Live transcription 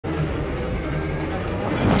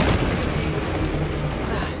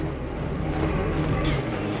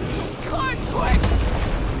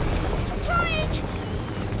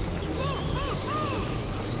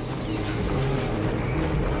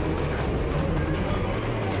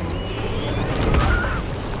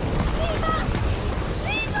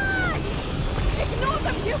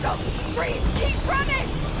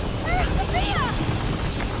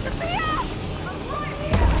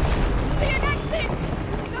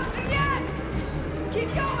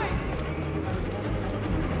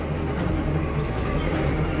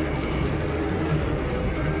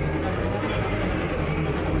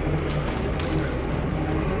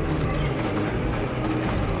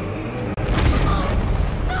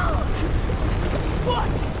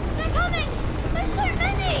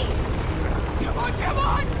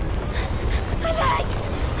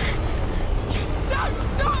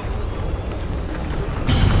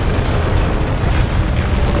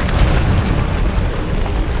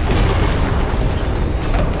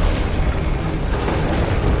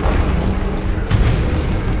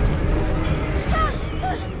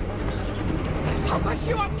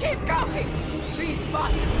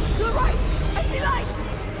the right! I see light!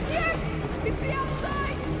 Yes! It's the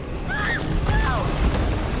outside! Ah! No!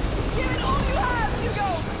 Give it all you have, Hugo!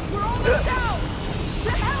 We're almost out!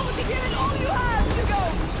 To hell with it! Give it all you have, Hugo!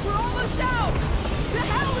 We're almost out! To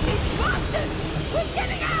hell with these bastards! We're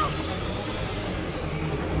getting out!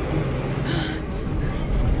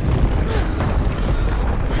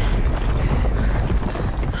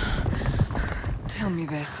 Tell me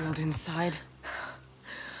they're sealed inside.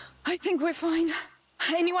 I think we're fine.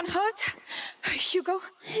 Anyone hurt? Hugo?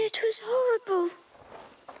 It was horrible.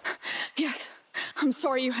 Yes. I'm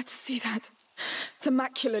sorry you had to see that. The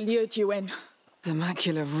macula lured you in. The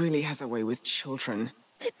macula really has a way with children.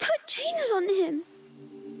 They put chains on him.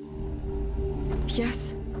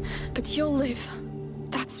 Yes, but you'll live.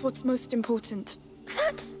 That's what's most important.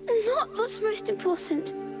 That's not what's most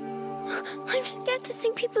important. I'm scared to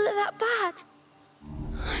think people are that bad.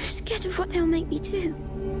 I'm scared of what they'll make me do.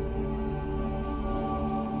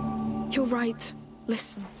 You're right.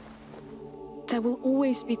 Listen. There will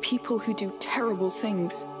always be people who do terrible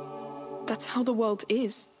things. That's how the world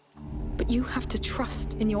is. But you have to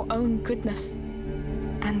trust in your own goodness.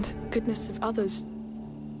 And goodness of others.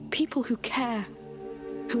 People who care.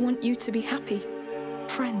 Who want you to be happy.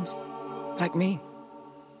 Friends. Like me.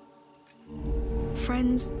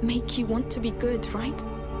 Friends make you want to be good, right?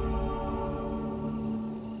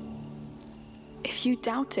 If you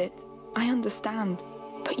doubt it, I understand.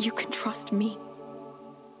 But you can trust me.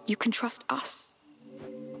 You can trust us.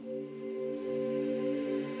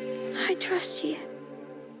 I trust you.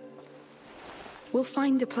 We'll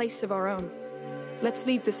find a place of our own. Let's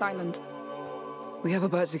leave this island. We have a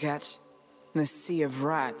boat to catch, and a sea of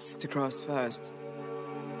rats to cross first.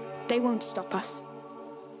 They won't stop us.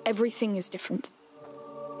 Everything is different.